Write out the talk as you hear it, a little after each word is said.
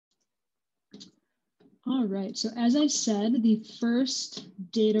All right, so as I said, the first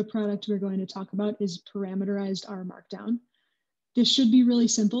data product we're going to talk about is parameterized RMarkdown. This should be really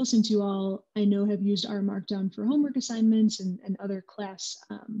simple since you all, I know, have used RMarkdown for homework assignments and other class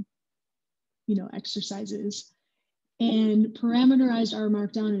exercises. And parameterized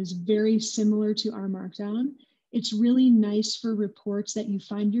RMarkdown is very similar to RMarkdown. It's really nice for reports that you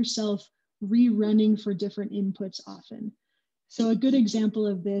find yourself rerunning for different inputs often. So a good example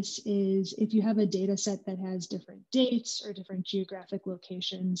of this is if you have a data set that has different dates or different geographic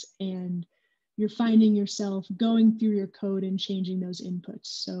locations, and you're finding yourself going through your code and changing those inputs.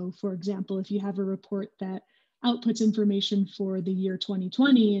 So for example, if you have a report that outputs information for the year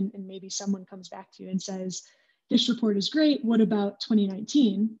 2020, and maybe someone comes back to you and says, this report is great, what about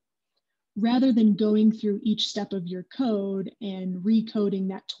 2019? Rather than going through each step of your code and recoding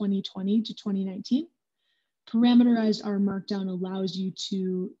that 2020 to 2019, parameterized RMarkdown allows you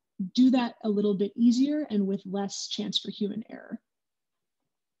to do that a little bit easier and with less chance for human error.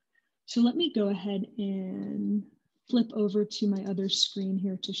 So let me go ahead and flip over to my other screen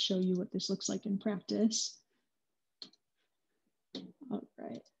here to show you what this looks like in practice. All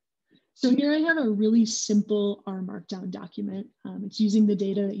right. So here I have a really simple RMarkdown document. It's using the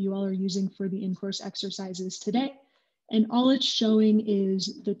data that you all are using for the in-course exercises today. And all it's showing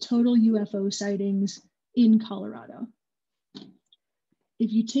is the total UFO sightings in Colorado.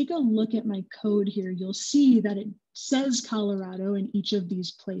 If you take a look at my code here, you'll see that it says Colorado in each of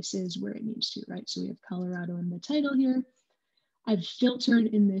these places where it needs to, right? So we have Colorado in the title here. I've filtered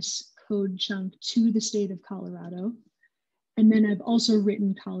in this code chunk to the state of Colorado. And then I've also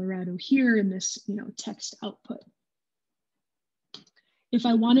written Colorado here in this, text output. If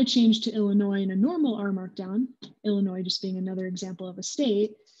I want to change to Illinois in a normal RMarkdown, Illinois just being another example of a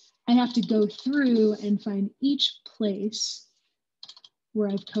state, I have to go through and find each place where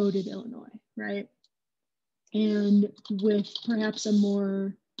I've coded Illinois, right? And with perhaps a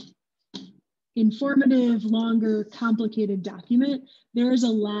more informative, longer, complicated document, there is a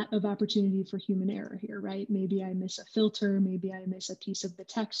lot of opportunity for human error here, right? Maybe I miss a filter, maybe I miss a piece of the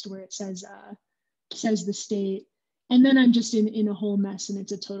text where it says the state, and then I'm just in a whole mess and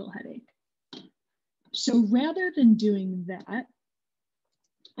it's a total headache. So rather than doing that,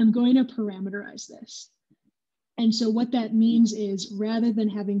 I'm going to parameterize this. And so what that means is rather than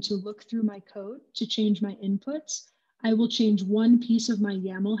having to look through my code to change my inputs, I will change one piece of my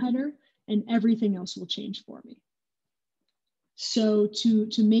YAML header and everything else will change for me. So to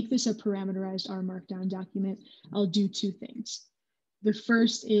make this a parameterized RMarkdown document, I'll do two things. The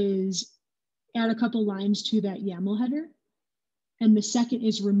first is add a couple lines to that YAML header. And the second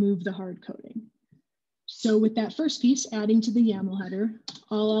is remove the hard coding. So with that first piece, adding to the YAML header,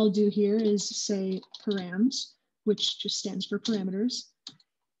 all I'll do here is say params, which just stands for parameters.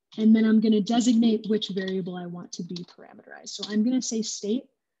 And then I'm going to designate which variable I want to be parameterized. So I'm going to say state.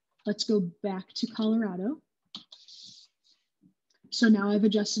 Let's go back to Colorado. So now I've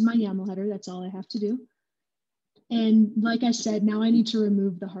adjusted my YAML header. That's all I have to do. And like I said, now I need to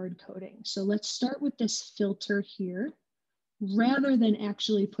remove the hard coding. So let's start with this filter here. Rather than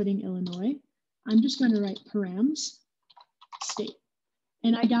actually putting Illinois, I'm just going to write params state.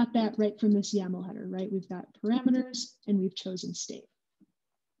 And I got that right from this YAML header, right? We've got parameters and we've chosen state,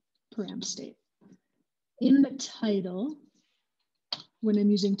 param state. In the title, when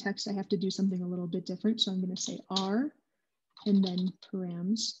I'm using text, I have to do something a little bit different. So I'm going to say R and then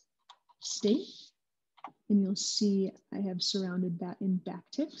params state. And you'll see I have surrounded that in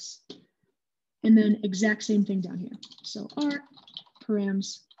backticks. And then exact same thing down here. So R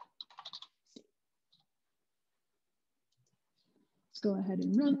params. Let's go ahead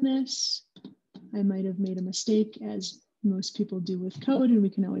and run this. I might have made a mistake, as most people do with code, and we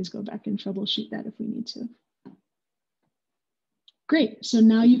can always go back and troubleshoot that if we need to. Great, so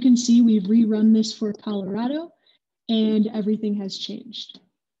now you can see we've rerun this for Colorado and everything has changed.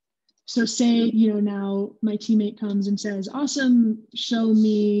 So say, now my teammate comes and says, awesome, show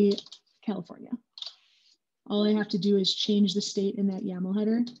me California. All I have to do is change the state in that YAML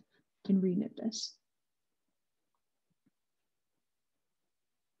header and reknit this.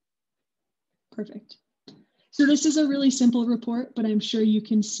 Perfect. So this is a really simple report, but I'm sure you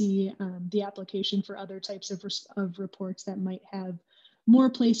can see the application for other types of reports that might have more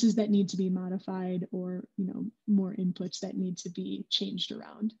places that need to be modified or more inputs that need to be changed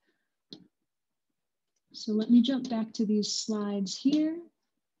around. So let me jump back to these slides here.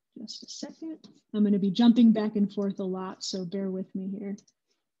 Just a second. I'm going to be jumping back and forth a lot, so bear with me here.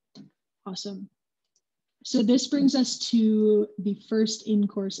 Awesome. So this brings us to the first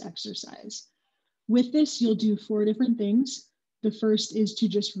in-course exercise. With this, you'll do 4 different things. The first is to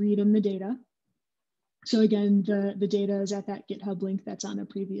just read in the data. So again, the data is at that GitHub link that's on a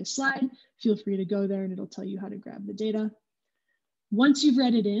previous slide. Feel free to go there and it'll tell you how to grab the data. Once you've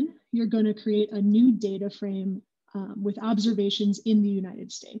read it in, you're going to create a new data frame with observations in the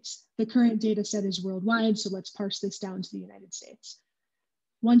United States. The current data set is worldwide, so let's parse this down to the United States.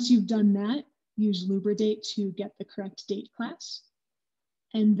 Once you've done that, use lubridate to get the correct date class.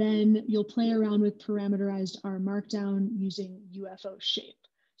 And then you'll play around with parameterized RMarkdown using UFO shape.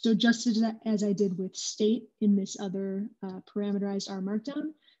 So just as I did with state in this other parameterized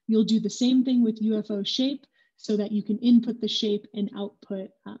RMarkdown, you'll do the same thing with UFO shape so that you can input the shape and output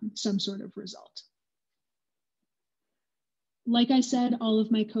some sort of result. Like I said, all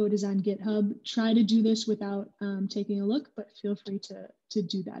of my code is on GitHub. Try to do this without taking a look, but feel free to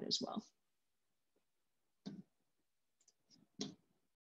do that as well.